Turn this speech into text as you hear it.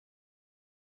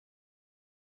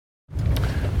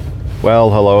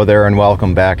Well, hello there, and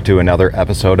welcome back to another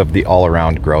episode of the All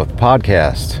Around Growth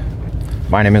Podcast.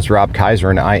 My name is Rob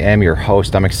Kaiser, and I am your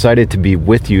host. I'm excited to be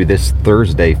with you this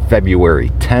Thursday, February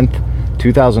 10th,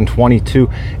 2022.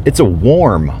 It's a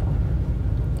warm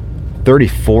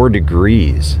 34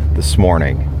 degrees this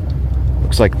morning.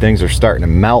 Looks like things are starting to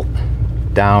melt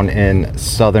down in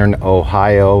southern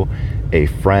Ohio. A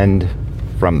friend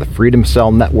from the Freedom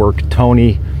Cell Network,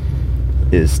 Tony,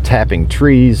 is tapping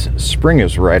trees. Spring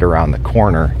is right around the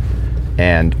corner,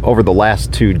 and over the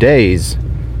last 2 days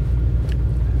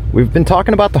we've been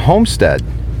talking about the homestead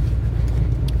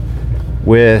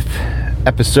with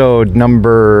episode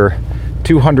number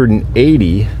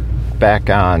 280 back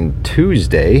on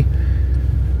Tuesday.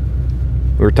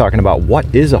 We were talking about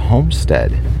what is a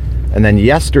homestead, and then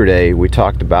yesterday we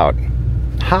talked about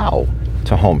how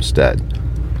to homestead.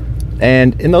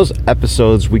 And in those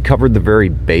episodes, we covered the very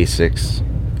basics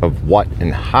of what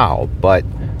and how, but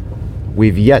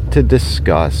we've yet to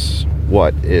discuss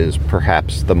what is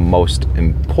perhaps the most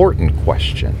important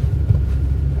question,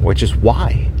 which is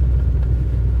why.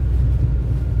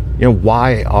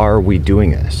 Why are we doing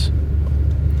this?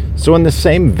 So in the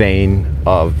same vein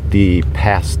of the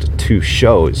past two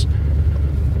shows,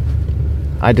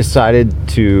 I decided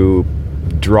to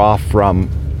draw from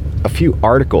a few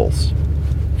articles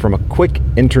from a quick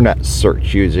internet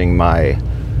search using my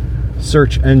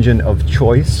search engine of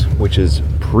choice, which is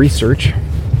Presearch.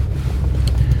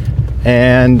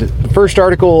 And the first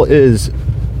article is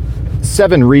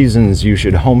 7 reasons you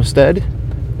should homestead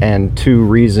and 2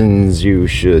 reasons you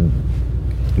should,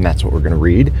 and that's what we're going to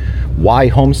read. Why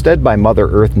Homestead by Mother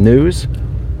Earth News,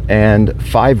 and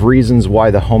 5 reasons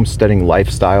why the homesteading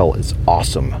lifestyle is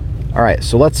awesome. All right,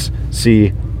 so let's see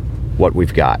what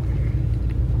we've got.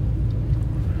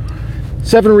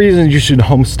 7 reasons you should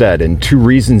homestead and 2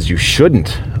 reasons you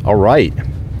shouldn't. All right.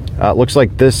 Looks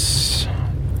like this.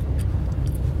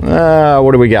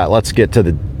 What do we got? Let's get to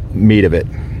the meat of it.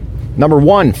 Number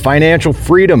 1, financial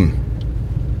freedom.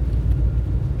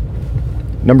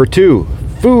 Number 2,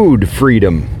 food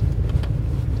freedom.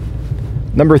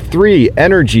 Number 3,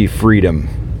 energy freedom.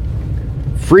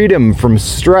 Freedom from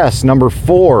stress. Number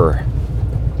 4.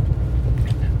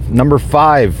 Number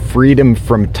 5, freedom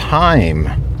from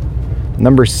time.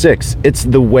 Number 6, it's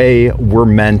the way we're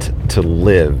meant to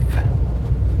live.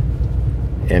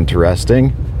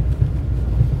 Interesting.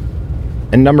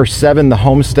 And number 7, the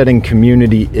homesteading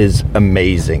community is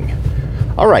amazing.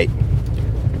 All right.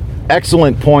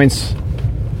 Excellent points.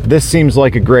 This seems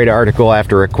like a great article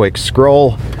after a quick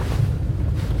scroll.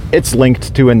 It's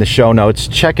linked to in the show notes.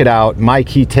 Check it out. My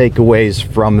key takeaways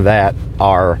from that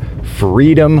are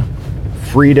freedom,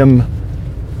 freedom,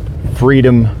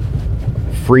 freedom,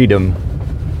 freedom,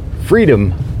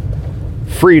 freedom,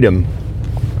 freedom,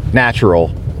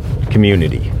 natural,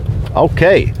 community.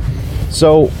 Okay,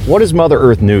 so what does Mother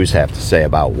Earth News have to say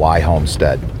about why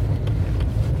homestead?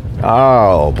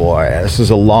 Oh boy, this is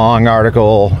a long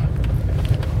article.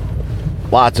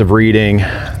 Lots of reading,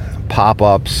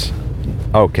 pop-ups.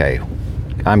 Okay,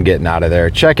 I'm getting out of there.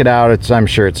 Check it out. I'm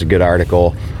sure it's a good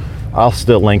article. I'll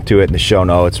still link to it in the show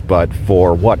notes, but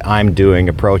for what I'm doing,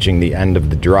 approaching the end of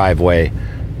the driveway,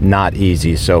 not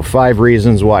easy. So 5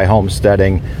 reasons why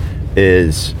homesteading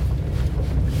is,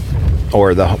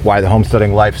 or why the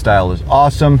homesteading lifestyle is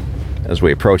awesome as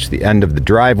we approach the end of the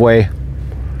driveway.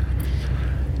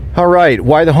 All right,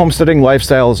 why the homesteading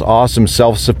lifestyle is awesome.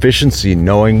 Self-sufficiency,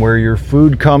 knowing where your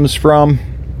food comes from.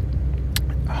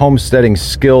 Homesteading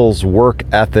skills, work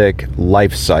ethic,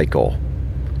 life cycle.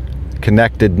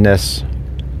 Connectedness.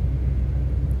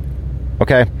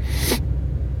 Okay.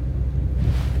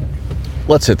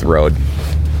 Let's hit the road,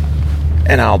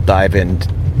 and I'll dive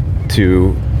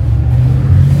into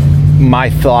my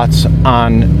thoughts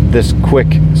on this quick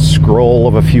scroll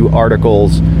of a few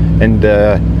articles and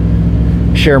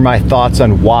share my thoughts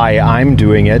on why I'm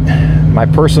doing it, my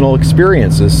personal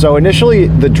experiences. So initially,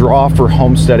 the draw for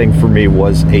homesteading for me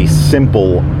was a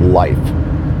simple life.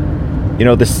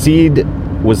 The seed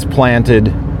was planted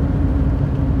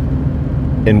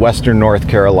in Western North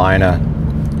Carolina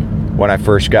when I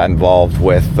first got involved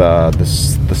with the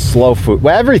slow food,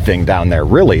 well, everything down there,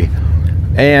 really.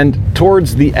 And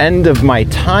towards the end of my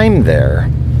time there,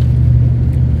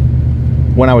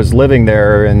 when I was living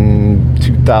there in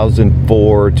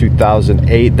 2004,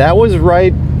 2008, that was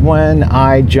right when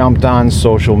I jumped on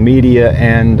social media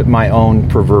and my own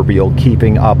proverbial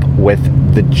keeping up with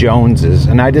the Joneses.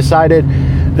 And I decided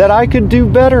that I could do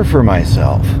better for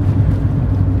myself.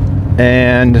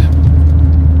 And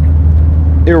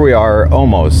here we are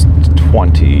almost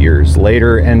 20 years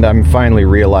later, and I'm finally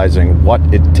realizing what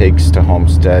it takes to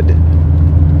homestead,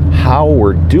 how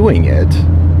we're doing it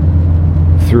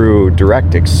through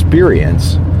direct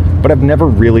experience, but I've never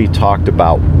really talked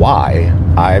about why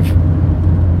I've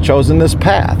chosen this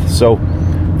path. So,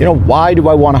 why do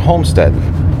I want to homestead?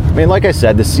 I mean, like I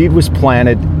said, the seed was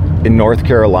planted in North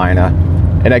Carolina,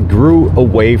 and I grew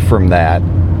away from that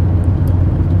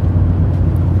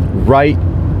right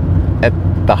at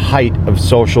the height of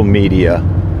social media,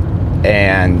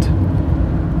 and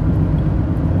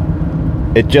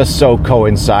it just so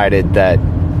coincided that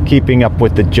keeping up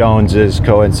with the Joneses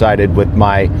coincided with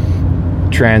my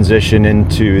transition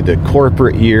into the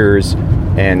corporate years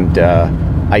and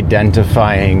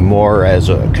identifying more as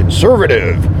a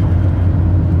conservative,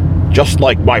 just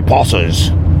like my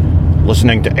bosses,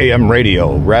 listening to AM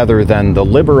radio rather than the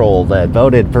liberal that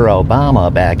voted for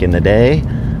Obama back in the day.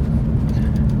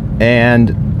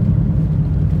 And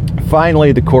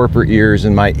finally, the corporate years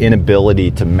and my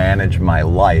inability to manage my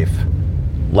life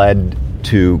led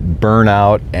to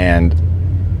burnout and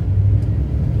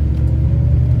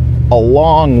a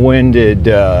long-winded,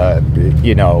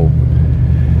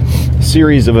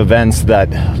 series of events that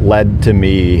led to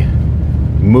me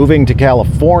moving to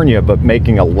California, but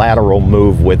making a lateral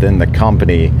move within the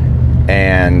company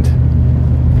and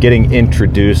getting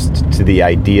introduced to the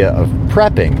idea of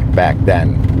prepping back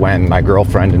then when my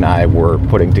girlfriend and I were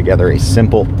putting together a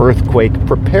simple earthquake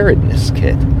preparedness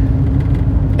kit.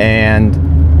 And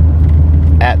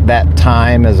at that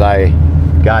time, as I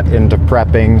got into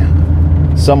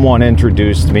prepping, someone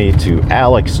introduced me to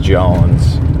Alex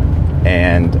Jones,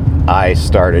 and I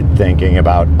started thinking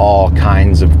about all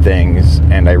kinds of things,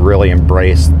 and I really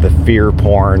embraced the fear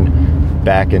porn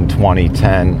back in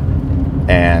 2010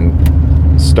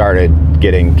 and started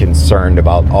getting concerned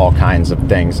about all kinds of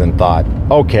things and thought,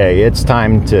 okay, it's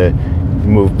time to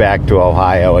move back to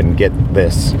Ohio and get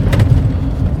this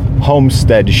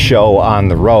homestead show on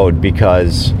the road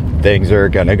because things are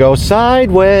gonna go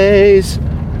sideways.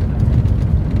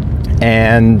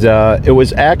 And it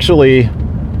was actually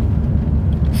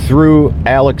through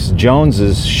Alex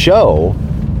Jones's show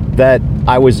that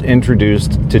I was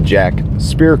introduced to Jack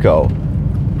Spirko,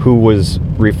 who was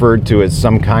referred to as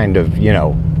some kind of,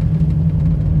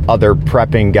 other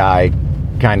prepping guy,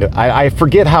 kind of. I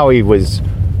forget how he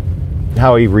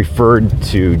referred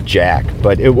to Jack,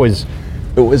 but it was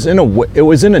in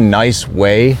a nice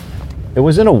way. It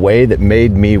was in a way that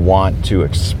made me want to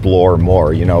explore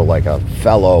more, like a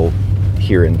fellow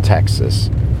here in Texas.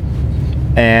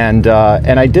 And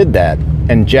I did that.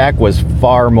 And Jack was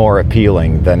far more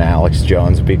appealing than Alex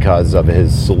Jones because of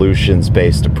his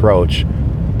solutions-based approach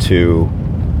to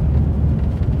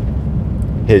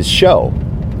his show.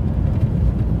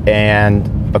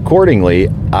 And accordingly,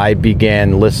 I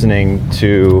began listening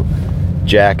to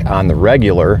Jack on the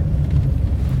regular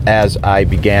as I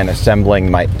began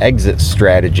assembling my exit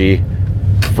strategy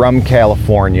from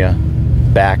California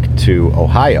back to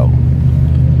Ohio.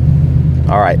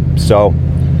 All right, so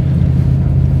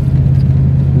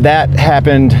that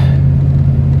happened.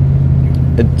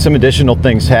 Some additional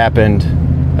things happened,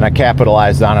 and I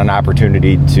capitalized on an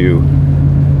opportunity to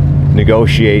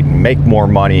negotiate and make more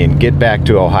money and get back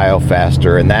to Ohio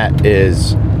faster, and that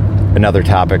is another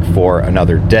topic for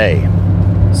another day.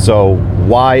 So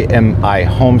why am I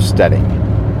homesteading?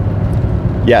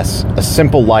 Yes, a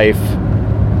simple life,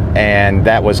 and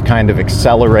that was kind of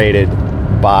accelerated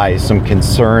by some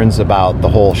concerns about the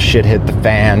whole shit hit the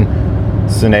fan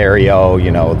scenario,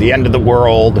 the end of the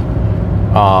world.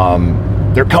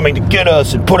 They're coming to get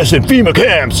us and put us in FEMA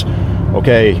camps.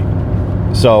 Okay,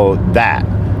 so that.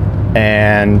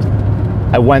 And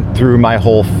I went through my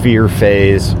whole fear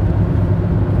phase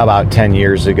about 10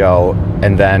 years ago,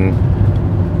 and then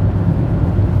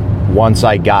once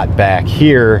I got back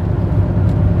here,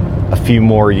 a few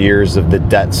more years of the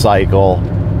debt cycle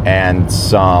and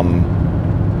some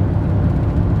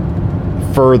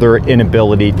further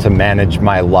inability to manage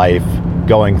my life,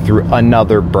 going through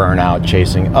another burnout,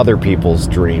 chasing other people's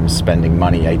dreams, spending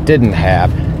money I didn't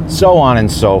have, so on and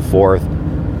so forth,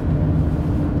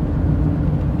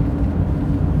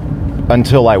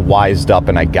 until I wised up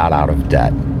and I got out of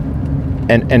debt.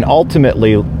 And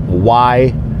ultimately,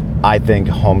 why I think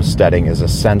homesteading is a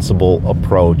sensible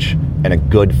approach and a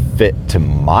good fit to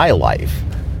my life,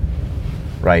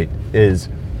 right, is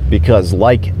because,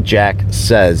 like Jack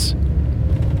says,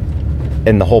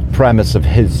 and the whole premise of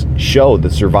his show, The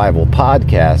Survival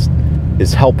Podcast,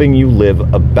 is helping you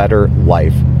live a better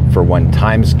life for when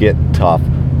times get tough,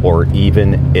 or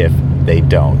even if they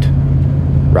don't,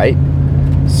 right?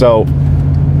 So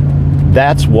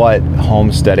that's what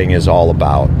homesteading is all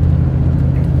about.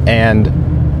 And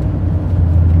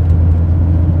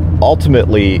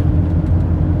ultimately,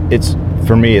 it's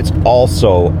for me, it's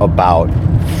also about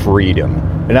freedom.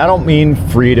 And I don't mean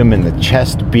freedom in the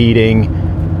chest beating,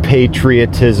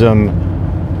 patriotism,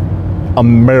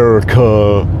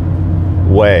 America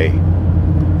way.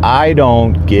 I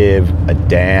don't give a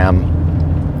damn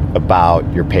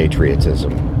about your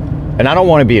patriotism. And I don't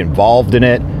want to be involved in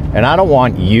it. And I don't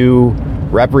want you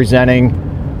representing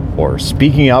or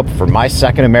speaking up for my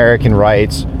Second American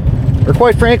rights, or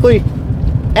quite frankly,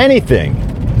 anything.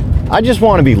 I just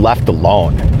want to be left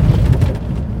alone.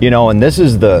 And this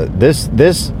is this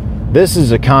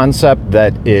is a concept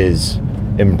that is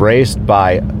embraced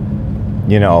by,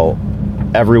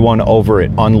 everyone over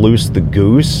at Unloose the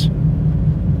Goose.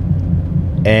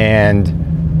 And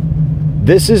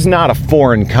this is not a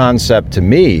foreign concept to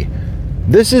me.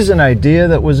 This is an idea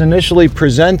that was initially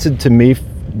presented to me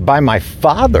by my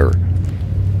father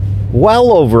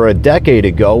well over a decade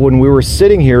ago, when we were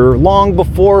sitting here, long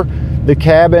before the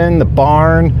cabin, the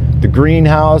barn, the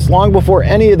greenhouse, long before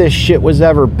any of this shit was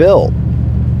ever built.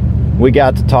 We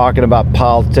got to talking about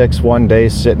politics one day,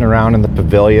 sitting around in the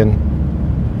pavilion.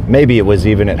 Maybe it was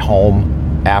even at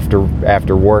home after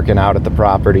working out at the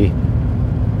property.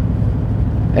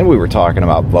 And we were talking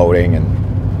about voting, and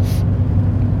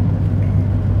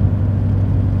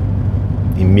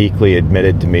he meekly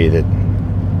admitted to me that,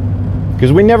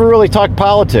 because we never really talked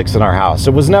politics in our house.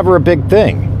 It was never a big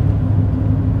thing.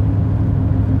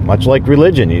 Much like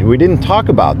religion, we didn't talk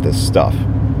about this stuff.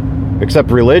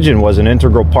 Except religion was an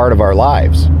integral part of our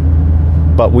lives.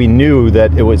 But we knew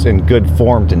that it was in good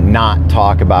form to not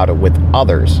talk about it with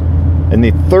others. And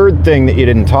the third thing that you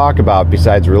didn't talk about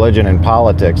besides religion and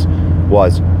politics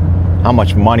was how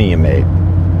much money you made.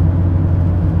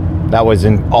 That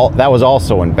was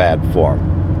also in bad form.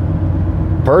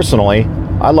 Personally,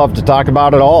 I love to talk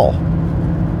about it all.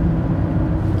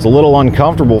 It's a little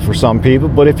uncomfortable for some people,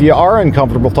 but if you are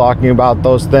uncomfortable talking about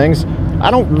those things,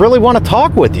 I don't really want to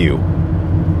talk with you.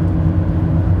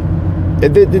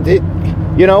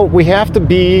 We have to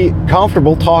be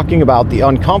comfortable talking about the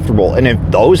uncomfortable. And if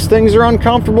those things are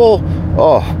uncomfortable,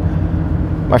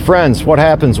 my friends, what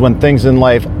happens when things in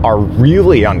life are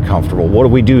really uncomfortable? What do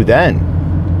we do then?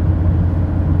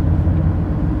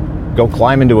 Go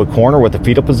climb into a corner with a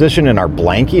fetal position in our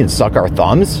blankie and suck our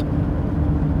thumbs?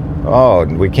 Oh,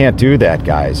 we can't do that,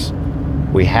 guys.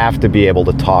 We have to be able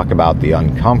to talk about the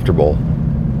uncomfortable.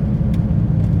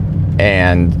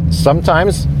 And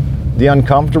sometimes the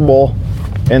uncomfortable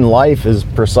in life is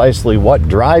precisely what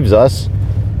drives us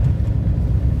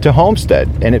to Homestead.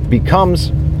 And it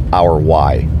becomes our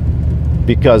why.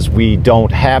 Because we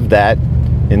don't have that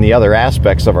in the other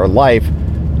aspects of our life.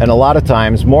 And a lot of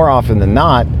times, more often than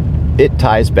not, it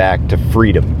ties back to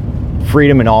freedom.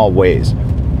 Freedom in all ways.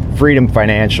 Freedom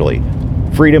financially.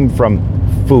 Freedom from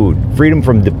food. Freedom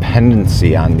from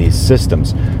dependency on these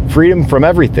systems. Freedom from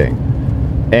everything.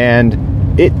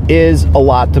 And it is a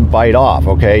lot to bite off,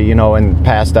 okay? In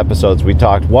past episodes we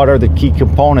talked, what are the key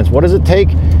components? What does it take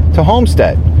to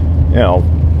homestead?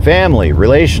 Family,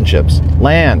 relationships,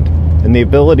 land, and the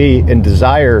ability and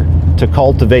desire to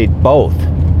cultivate both.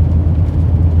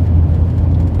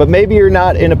 But maybe you're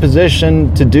not in a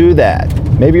position to do that.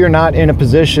 Maybe you're not in a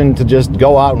position to just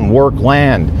go out and work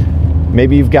land.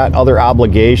 Maybe you've got other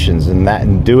obligations,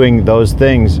 and doing those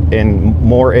things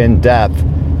more in depth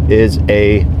is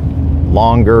a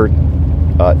longer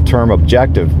term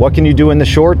objective. What can you do in the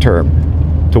short term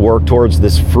to work towards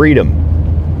this freedom?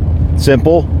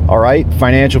 Simple, all right?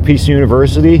 Financial Peace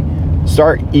University.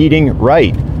 Start eating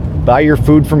right. Buy your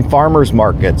food from farmers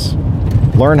markets.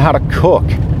 Learn how to cook.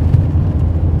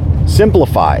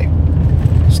 Simplify.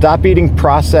 Stop eating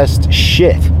processed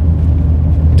shit.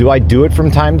 Do I do it from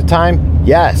time to time?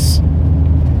 Yes.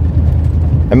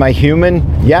 Am I human?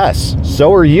 Yes.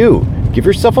 So are you. Give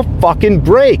yourself a fucking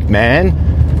break, man.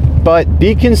 But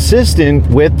be consistent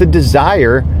with the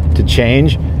desire to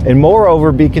change, and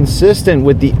moreover, be consistent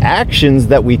with the actions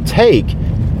that we take,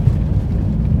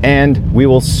 and we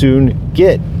will soon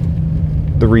get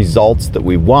the results that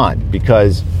we want.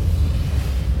 Because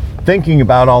thinking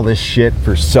about all this shit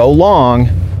for so long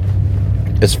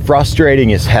is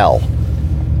frustrating as hell.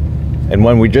 And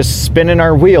when we just spinning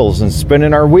our wheels,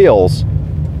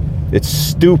 it's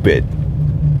stupid.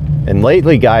 And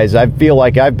lately, guys, I feel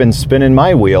like I've been spinning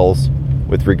my wheels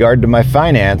with regard to my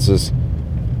finances.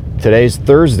 Today's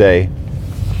Thursday.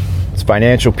 It's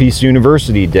Financial Peace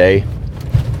University Day.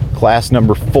 Class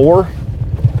number 4.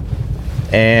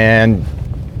 And,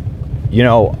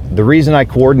 the reason I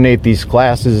coordinate these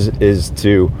classes is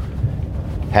to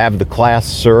have the class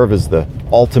serve as the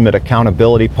ultimate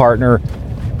accountability partner.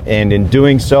 And in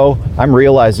doing so, I'm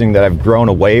realizing that I've grown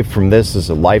away from this as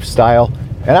a lifestyle.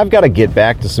 And I've got to get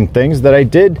back to some things that I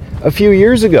did a few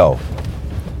years ago,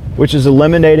 which is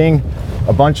eliminating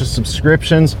a bunch of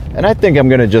subscriptions. And I think I'm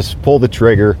going to just pull the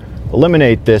trigger,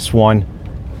 eliminate this one.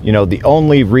 You know, the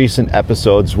only recent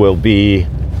episodes will be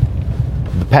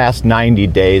the past 90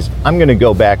 days. I'm going to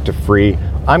go back to free.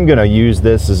 I'm going to use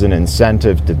this as an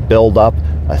incentive to build up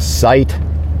a site,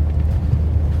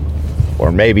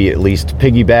 or maybe at least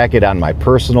piggyback it on my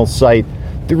personal site.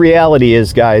 The reality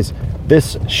is, guys,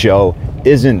 this show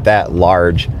isn't that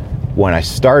large. When I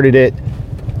started it,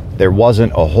 there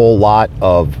wasn't a whole lot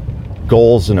of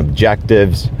goals and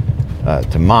objectives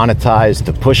to monetize,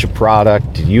 to push a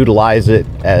product, to utilize it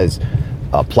as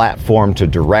a platform to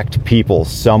direct people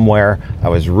somewhere. I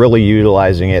was really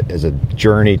utilizing it as a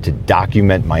journey to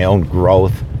document my own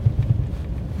growth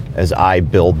as I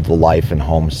build the life and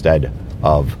homestead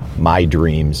of my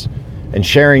dreams, and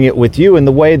sharing it with you in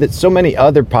the way that so many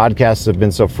other podcasts have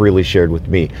been so freely shared with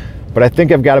me. But I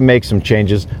think I've got to make some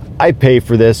changes. I pay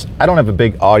for this. I don't have a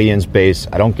big audience base.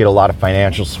 I don't get a lot of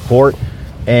financial support.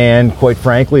 And quite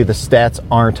frankly, the stats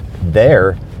aren't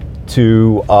there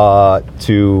to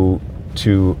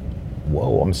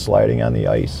whoa, I'm sliding on the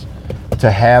ice,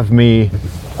 to have me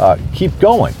keep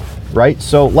going, right?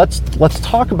 So let's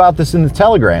talk about this in the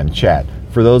Telegram chat.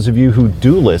 For those of you who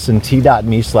do listen,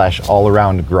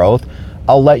 t.me/allaroundgrowth,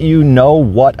 I'll let you know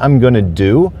what I'm going to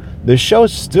do. The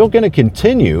show's still going to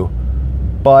continue,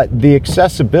 but the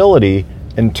accessibility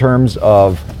in terms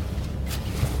of,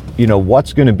 you know,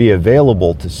 what's going to be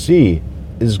available to see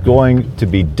is going to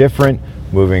be different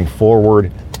moving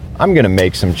forward. I'm going to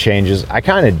make some changes. I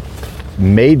kind of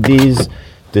made these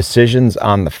decisions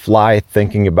on the fly,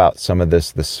 thinking about some of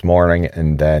this morning,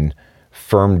 and then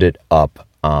firmed it up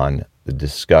on the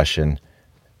discussion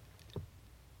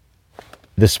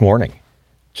this morning,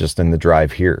 just in the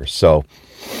drive here. So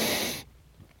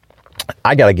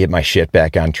I got to get my shit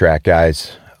back on track,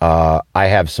 guys. I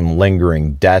have some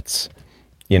lingering debts,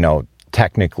 you know,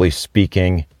 technically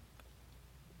speaking.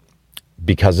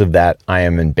 Because of that, I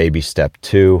am in baby step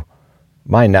 2.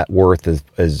 My net worth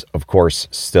is of course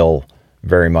still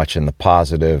very much in the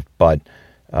positive, but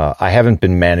I haven't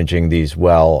been managing these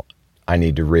well. I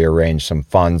need to rearrange some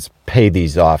funds, pay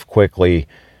these off quickly.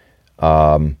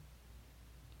 You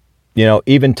know,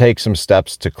 even take some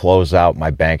steps to close out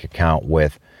my bank account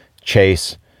with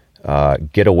Chase,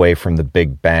 get away from the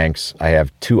big banks. I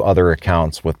have 2 other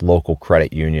accounts with local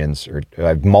credit unions, or I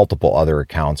have multiple other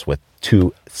accounts with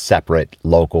 2 separate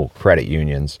local credit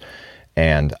unions,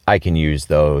 and I can use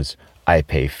those. I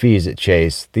pay fees at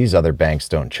Chase. These other banks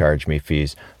don't charge me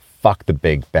fees. Fuck the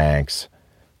big banks.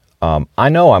 I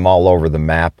know I'm all over the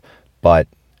map, but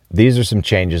these are some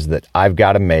changes that I've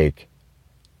got to make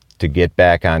to get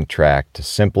back on track, to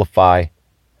simplify.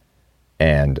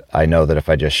 And I know that if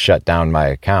I just shut down my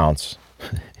accounts,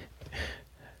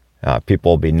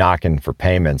 people will be knocking for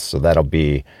payments. So that'll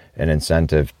be an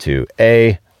incentive to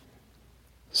A,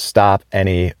 stop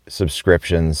any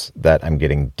subscriptions that I'm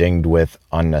getting dinged with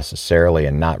unnecessarily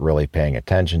and not really paying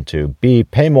attention to. B,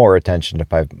 pay more attention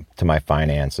to my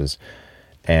finances,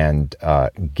 and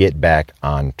get back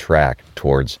on track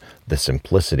towards the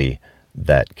simplicity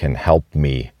that can help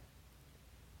me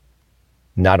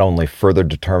not only further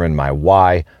determine my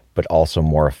why, but also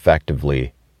more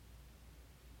effectively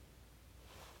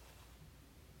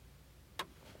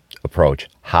approach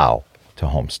how to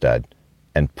homestead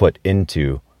and put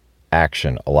into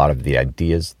action a lot of the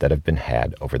ideas that have been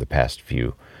had over the past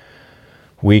few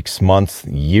weeks, months,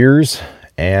 years,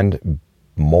 and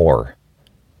more.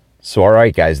 So, all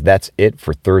right, guys, that's it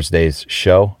for Thursday's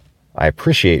show. I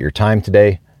appreciate your time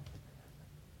today.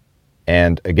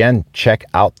 And again, check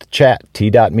out the chat,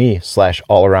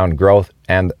 t.me/allaroundgrowth,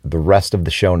 and the rest of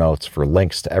the show notes for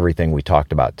links to everything we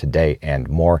talked about today and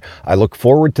more. I look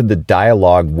forward to the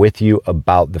dialogue with you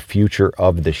about the future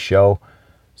of the show.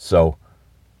 So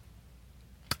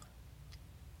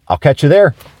I'll catch you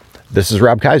there. This is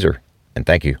Rob Kaiser, and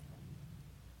thank you.